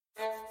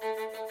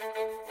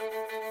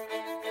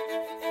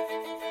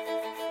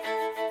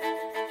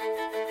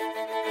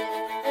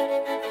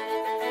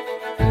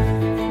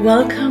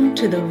Welcome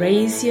to the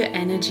Raise Your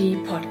Energy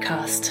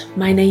podcast.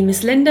 My name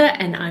is Linda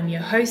and I'm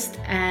your host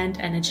and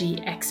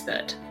energy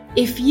expert.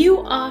 If you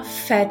are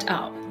fed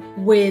up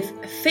with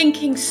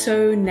thinking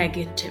so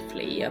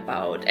negatively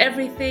about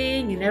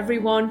everything and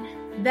everyone,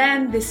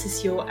 then this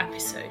is your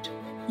episode.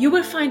 You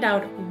will find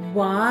out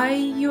why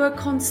you are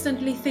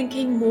constantly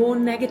thinking more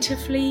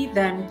negatively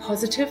than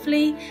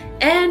positively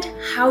and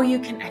how you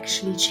can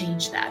actually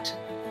change that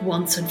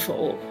once and for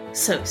all.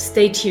 So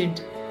stay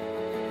tuned.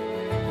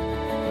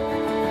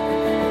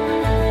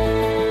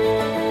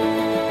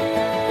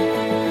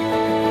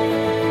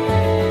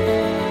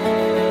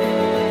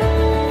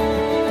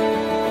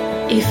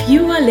 If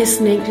you are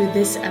listening to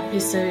this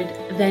episode,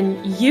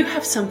 then you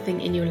have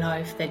something in your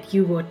life that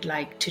you would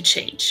like to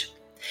change.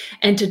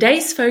 And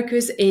today's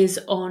focus is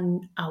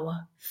on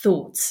our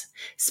thoughts,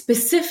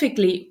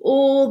 specifically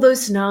all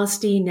those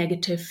nasty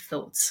negative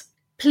thoughts.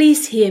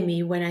 Please hear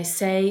me when I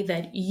say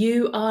that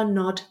you are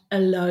not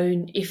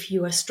alone if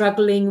you are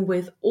struggling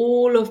with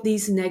all of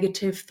these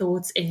negative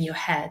thoughts in your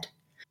head.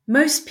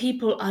 Most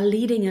people are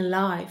leading a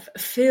life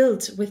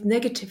filled with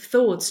negative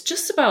thoughts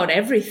just about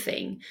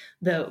everything.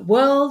 The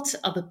world,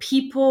 other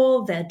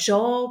people, their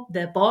job,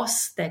 their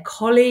boss, their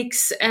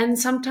colleagues, and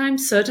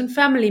sometimes certain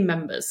family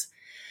members.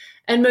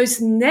 And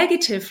most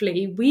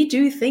negatively, we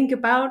do think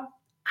about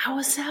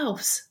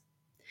ourselves.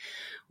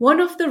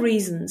 One of the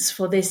reasons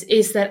for this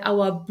is that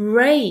our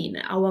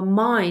brain, our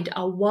mind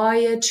are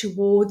wired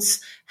towards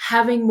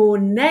having more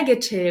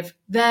negative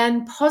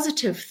than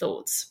positive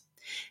thoughts.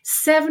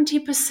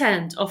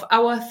 70% of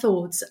our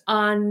thoughts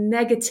are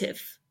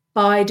negative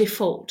by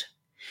default.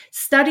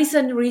 Studies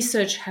and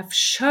research have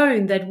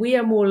shown that we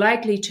are more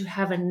likely to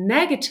have a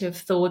negative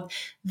thought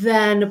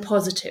than a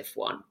positive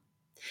one.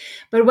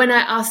 But when I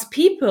ask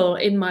people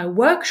in my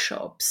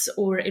workshops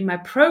or in my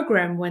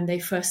program when they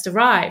first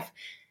arrive,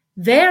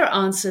 their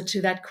answer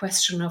to that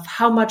question of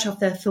how much of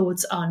their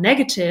thoughts are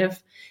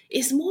negative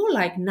is more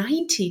like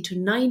 90 to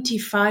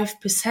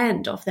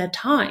 95% of their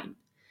time.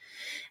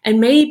 And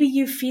maybe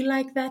you feel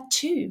like that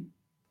too.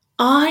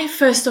 I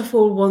first of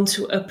all want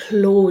to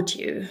applaud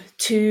you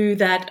to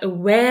that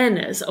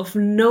awareness of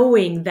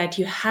knowing that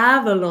you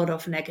have a lot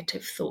of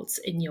negative thoughts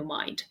in your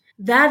mind.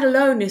 That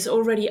alone is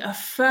already a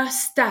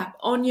first step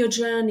on your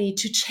journey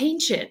to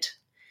change it.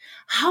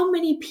 How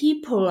many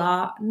people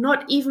are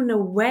not even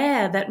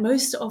aware that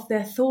most of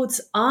their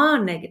thoughts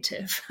are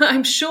negative?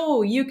 I'm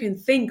sure you can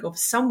think of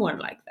someone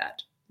like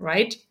that,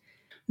 right?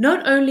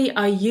 Not only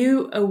are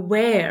you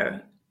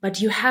aware, but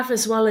you have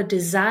as well a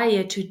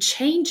desire to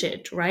change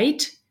it,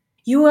 right?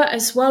 You are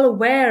as well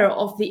aware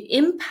of the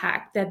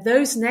impact that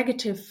those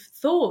negative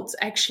thoughts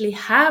actually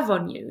have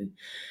on you.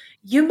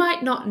 You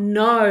might not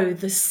know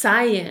the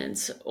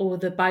science or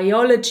the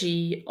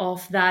biology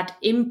of that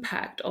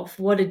impact, of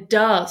what it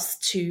does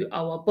to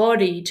our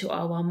body, to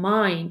our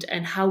mind,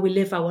 and how we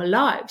live our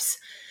lives.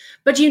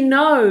 But you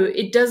know,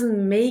 it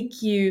doesn't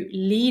make you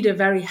lead a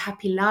very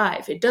happy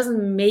life. It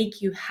doesn't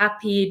make you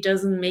happy. It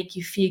doesn't make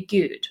you feel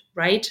good,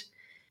 right?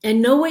 And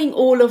knowing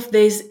all of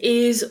this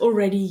is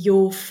already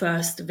your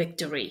first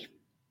victory.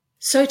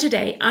 So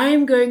today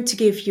I'm going to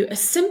give you a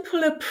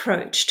simple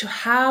approach to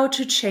how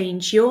to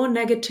change your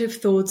negative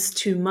thoughts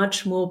to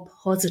much more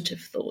positive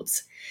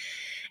thoughts.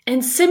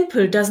 And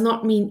simple does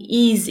not mean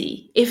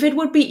easy. If it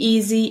would be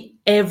easy,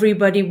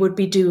 everybody would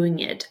be doing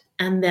it,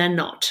 and they're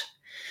not.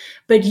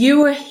 But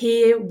you are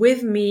here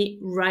with me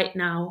right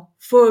now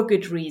for a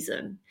good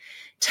reason.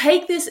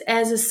 Take this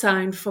as a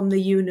sign from the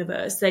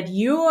universe that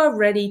you are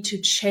ready to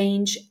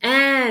change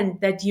and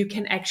that you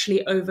can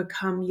actually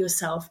overcome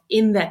yourself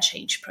in that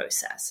change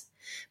process.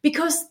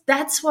 Because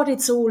that's what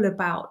it's all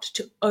about,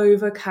 to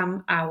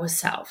overcome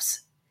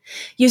ourselves.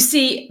 You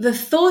see, the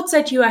thoughts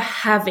that you are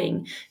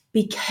having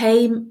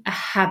became a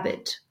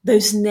habit.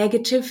 Those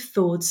negative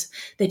thoughts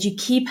that you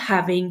keep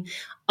having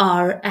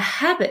are a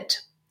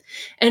habit.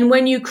 And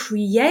when you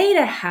create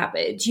a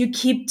habit, you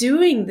keep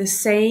doing the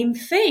same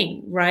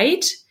thing,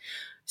 right?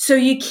 So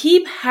you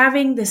keep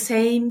having the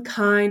same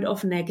kind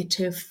of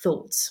negative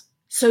thoughts.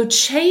 So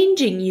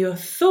changing your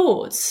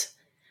thoughts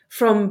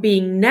from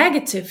being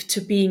negative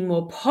to being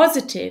more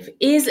positive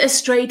is as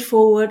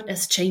straightforward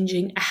as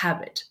changing a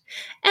habit.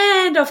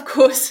 And of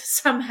course,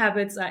 some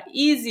habits are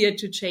easier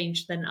to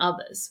change than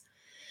others.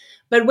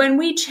 But when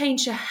we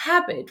change a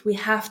habit, we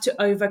have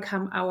to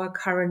overcome our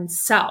current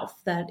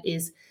self that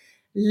is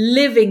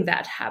living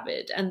that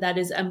habit and that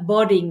is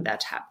embodying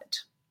that habit.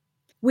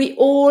 We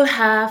all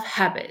have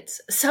habits.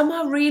 Some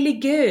are really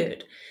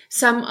good,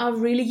 some are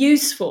really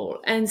useful,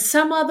 and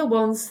some are the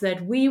ones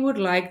that we would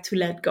like to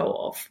let go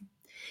of.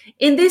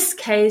 In this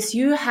case,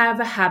 you have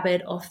a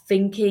habit of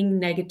thinking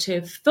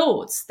negative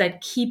thoughts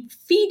that keep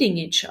feeding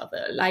each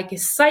other like a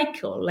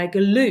cycle, like a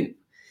loop.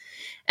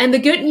 And the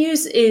good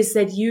news is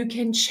that you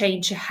can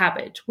change a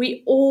habit.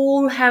 We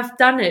all have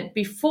done it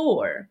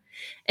before.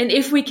 And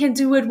if we can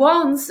do it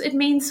once, it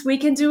means we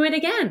can do it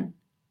again.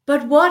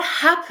 But what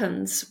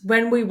happens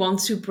when we want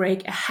to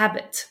break a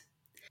habit?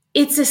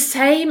 It's the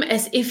same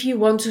as if you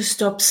want to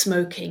stop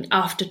smoking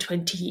after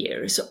 20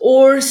 years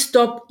or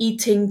stop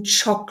eating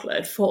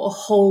chocolate for a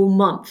whole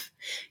month.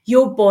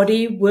 Your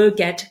body will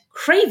get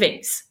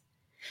cravings.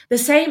 The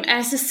same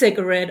as a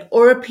cigarette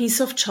or a piece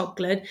of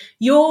chocolate,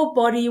 your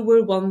body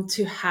will want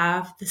to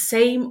have the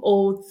same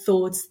old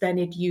thoughts than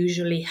it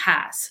usually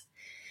has.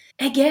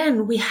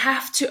 Again, we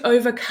have to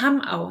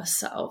overcome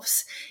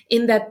ourselves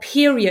in that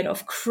period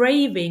of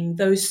craving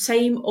those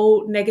same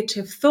old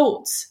negative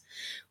thoughts.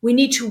 We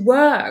need to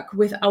work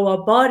with our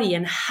body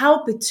and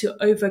help it to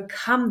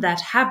overcome that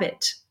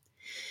habit.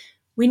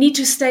 We need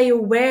to stay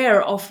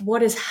aware of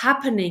what is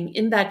happening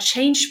in that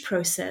change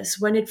process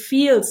when it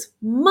feels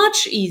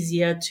much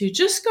easier to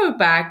just go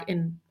back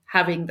in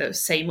having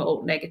those same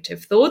old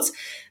negative thoughts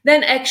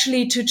than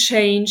actually to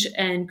change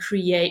and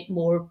create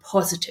more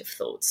positive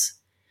thoughts.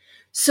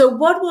 So,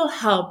 what will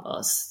help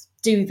us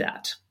do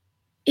that?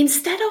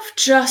 Instead of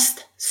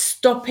just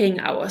stopping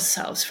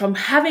ourselves from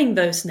having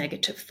those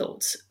negative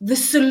thoughts, the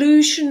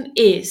solution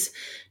is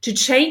to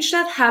change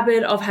that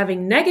habit of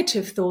having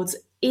negative thoughts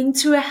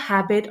into a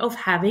habit of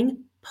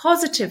having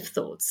positive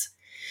thoughts.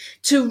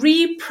 To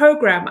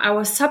reprogram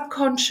our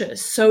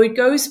subconscious so it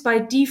goes by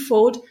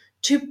default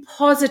to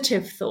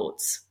positive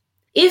thoughts.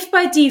 If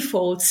by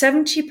default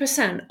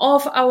 70%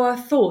 of our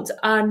thoughts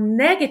are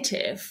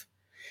negative,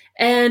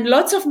 and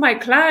lots of my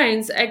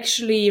clients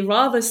actually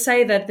rather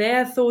say that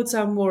their thoughts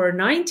are more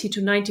 90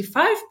 to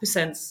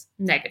 95%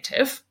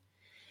 negative,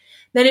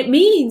 then it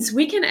means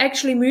we can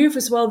actually move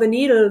as well the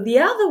needle the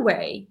other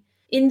way,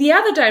 in the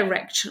other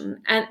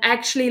direction, and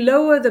actually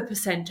lower the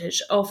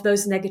percentage of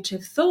those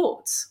negative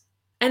thoughts.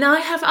 And I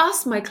have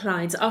asked my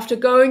clients after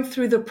going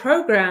through the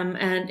program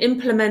and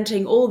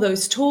implementing all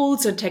those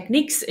tools and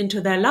techniques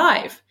into their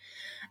life,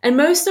 and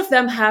most of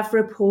them have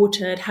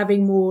reported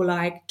having more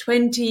like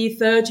 20,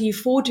 30,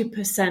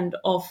 40%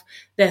 of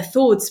their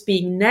thoughts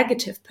being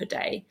negative per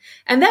day.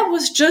 And that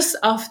was just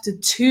after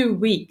 2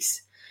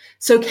 weeks.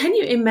 So can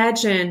you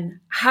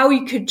imagine how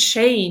you could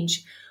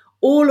change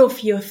all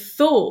of your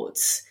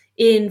thoughts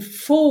in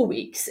 4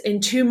 weeks,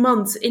 in 2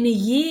 months, in a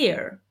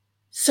year?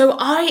 So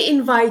I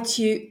invite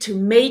you to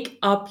make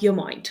up your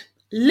mind.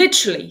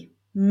 Literally,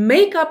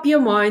 make up your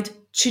mind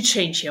to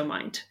change your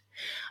mind.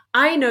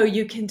 I know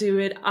you can do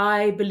it.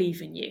 I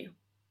believe in you.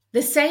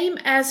 The same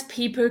as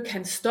people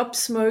can stop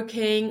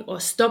smoking or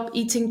stop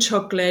eating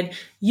chocolate,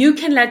 you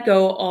can let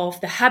go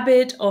of the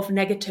habit of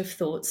negative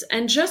thoughts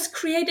and just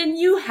create a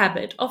new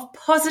habit of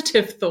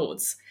positive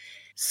thoughts.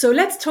 So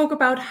let's talk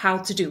about how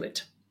to do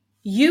it.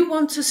 You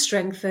want to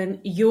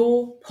strengthen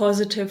your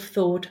positive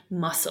thought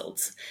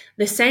muscles.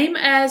 The same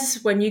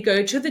as when you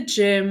go to the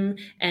gym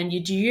and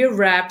you do your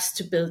reps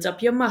to build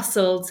up your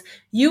muscles,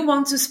 you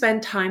want to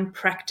spend time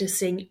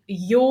practicing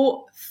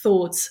your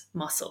thoughts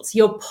muscles,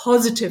 your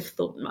positive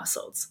thought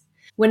muscles.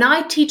 When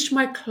I teach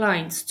my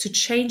clients to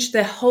change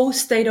their whole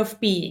state of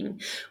being,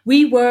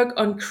 we work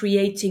on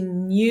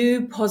creating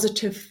new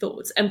positive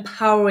thoughts,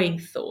 empowering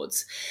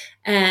thoughts,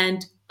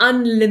 and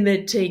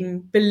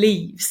unlimiting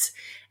beliefs.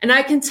 And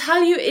I can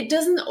tell you, it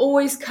doesn't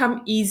always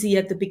come easy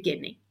at the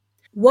beginning.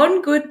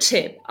 One good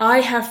tip I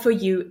have for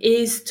you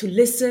is to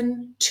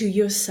listen to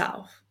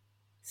yourself.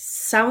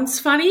 Sounds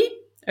funny?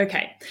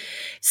 Okay.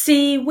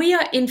 See, we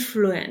are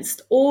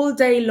influenced all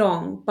day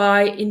long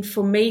by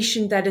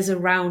information that is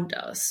around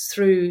us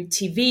through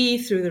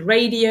TV, through the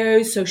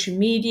radio, social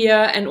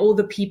media, and all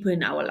the people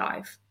in our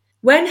life.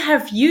 When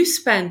have you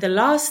spent the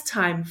last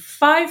time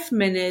 5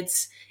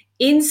 minutes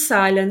in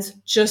silence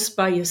just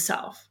by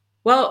yourself?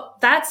 Well,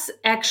 that's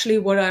actually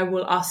what I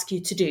will ask you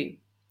to do.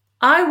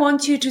 I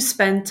want you to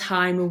spend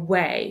time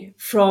away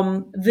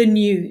from the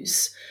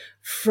news,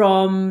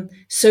 from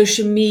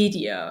social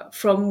media,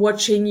 from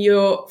watching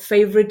your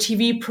favorite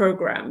TV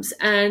programs,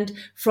 and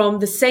from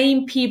the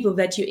same people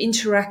that you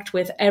interact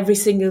with every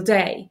single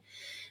day.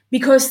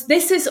 Because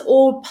this is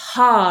all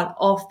part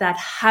of that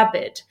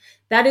habit.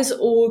 That is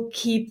all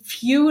keep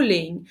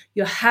fueling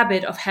your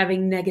habit of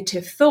having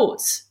negative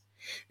thoughts.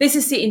 This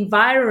is the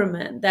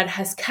environment that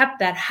has kept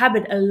that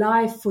habit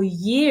alive for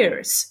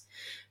years.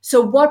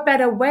 So what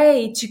better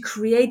way to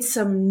create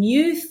some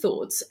new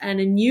thoughts and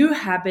a new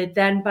habit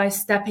than by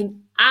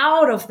stepping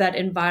out of that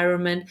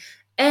environment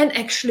and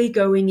actually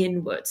going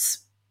inwards?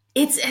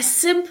 It's as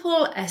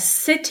simple as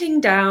sitting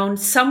down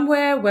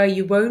somewhere where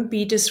you won't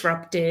be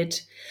disrupted.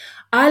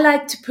 I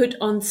like to put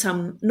on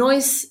some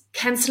noise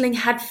cancelling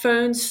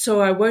headphones so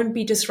I won't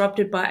be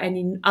disrupted by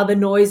any other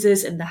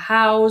noises in the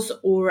house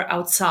or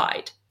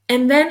outside.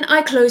 And then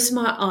I close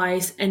my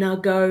eyes and I'll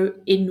go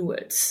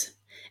inwards.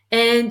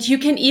 And you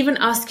can even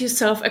ask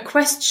yourself a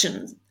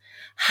question.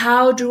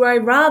 How do I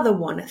rather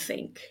want to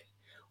think?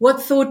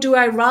 What thought do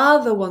I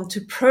rather want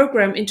to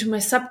program into my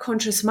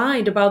subconscious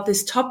mind about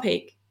this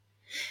topic?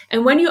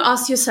 And when you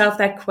ask yourself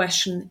that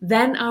question,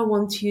 then I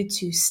want you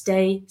to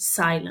stay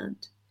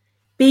silent.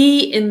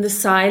 Be in the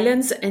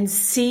silence and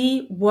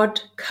see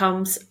what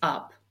comes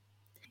up.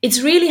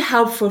 It's really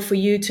helpful for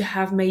you to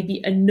have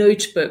maybe a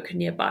notebook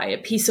nearby, a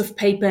piece of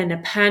paper and a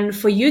pen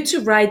for you to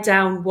write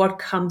down what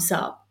comes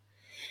up.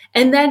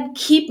 And then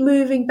keep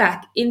moving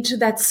back into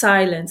that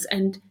silence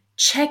and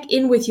check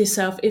in with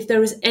yourself if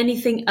there is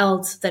anything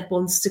else that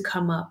wants to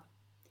come up.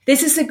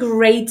 This is a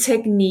great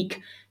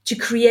technique to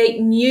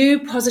create new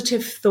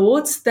positive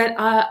thoughts that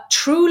are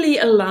truly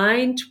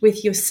aligned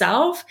with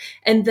yourself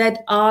and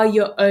that are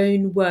your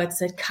own words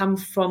that come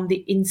from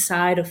the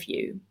inside of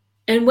you.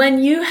 And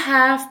when you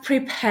have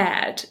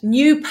prepared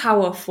new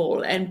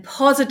powerful and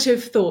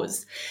positive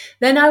thoughts,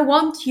 then I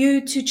want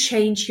you to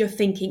change your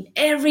thinking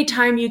every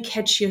time you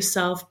catch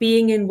yourself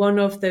being in one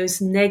of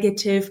those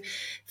negative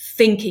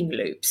thinking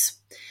loops.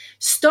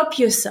 Stop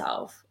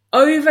yourself.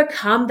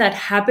 Overcome that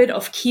habit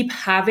of keep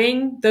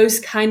having those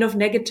kind of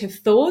negative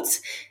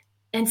thoughts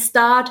and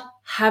start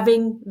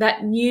having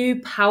that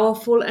new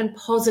powerful and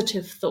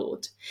positive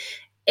thought.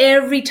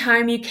 Every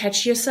time you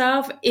catch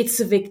yourself, it's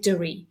a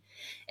victory.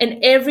 And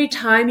every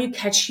time you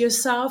catch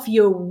yourself,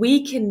 you're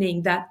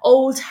weakening that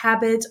old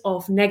habit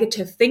of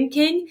negative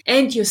thinking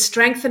and you're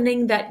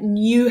strengthening that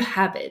new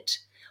habit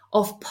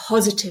of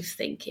positive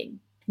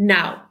thinking.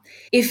 Now,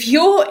 if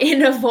your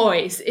inner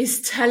voice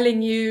is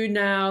telling you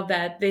now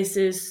that this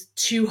is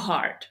too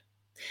hard,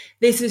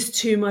 this is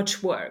too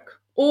much work,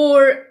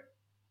 or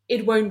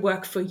it won't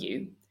work for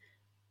you,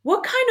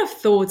 what kind of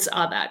thoughts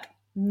are that?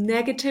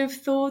 Negative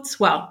thoughts?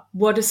 Well,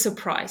 what a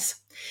surprise.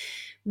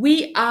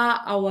 We are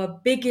our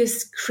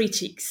biggest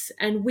critics,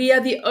 and we are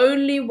the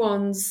only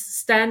ones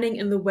standing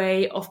in the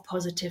way of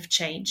positive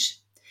change.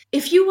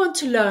 If you want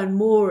to learn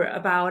more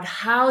about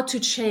how to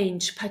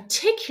change,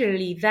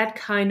 particularly that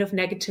kind of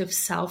negative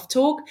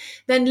self-talk,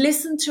 then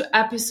listen to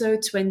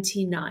episode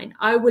 29.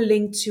 I will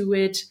link to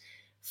it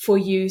for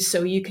you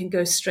so you can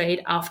go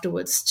straight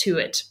afterwards to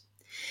it.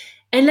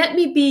 And let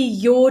me be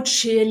your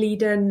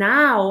cheerleader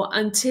now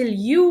until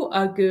you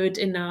are good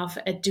enough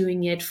at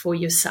doing it for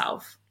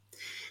yourself.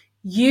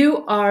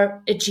 You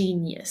are a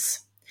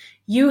genius.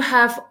 You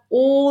have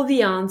all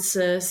the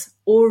answers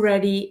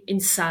already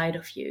inside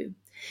of you.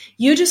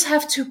 You just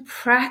have to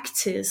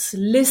practice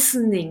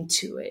listening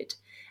to it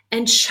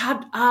and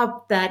shut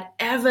up that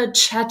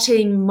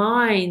ever-chatting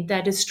mind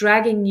that is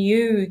dragging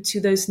you to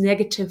those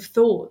negative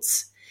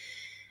thoughts.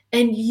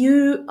 And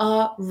you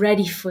are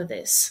ready for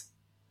this.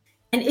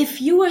 And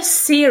if you are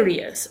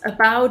serious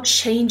about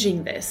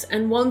changing this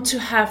and want to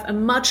have a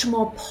much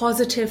more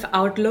positive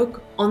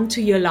outlook onto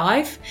your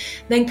life,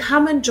 then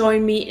come and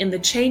join me in the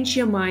Change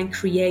Your Mind,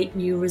 Create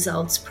New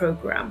Results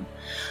program.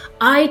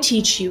 I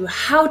teach you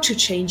how to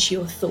change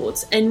your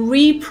thoughts and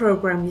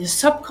reprogram your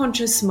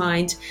subconscious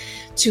mind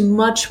to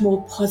much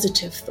more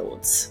positive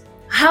thoughts.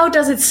 How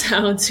does it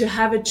sound to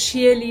have a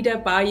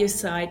cheerleader by your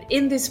side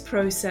in this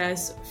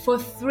process for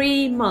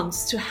 3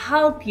 months to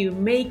help you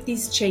make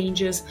these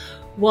changes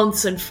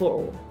once and for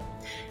all?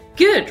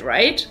 Good,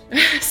 right?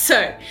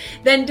 So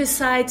then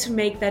decide to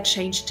make that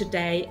change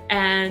today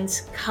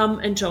and come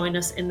and join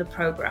us in the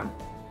program.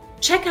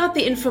 Check out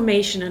the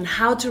information on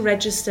how to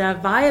register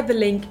via the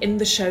link in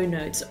the show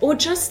notes or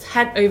just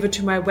head over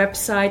to my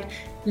website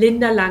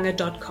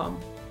lindalange.com.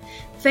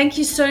 Thank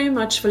you so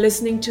much for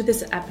listening to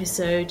this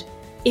episode.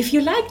 If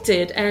you liked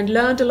it and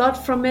learned a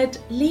lot from it,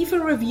 leave a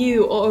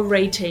review or a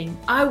rating.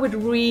 I would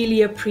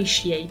really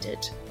appreciate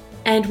it.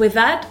 And with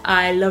that,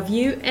 I love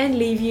you and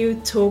leave you.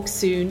 Talk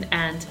soon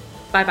and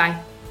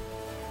bye-bye.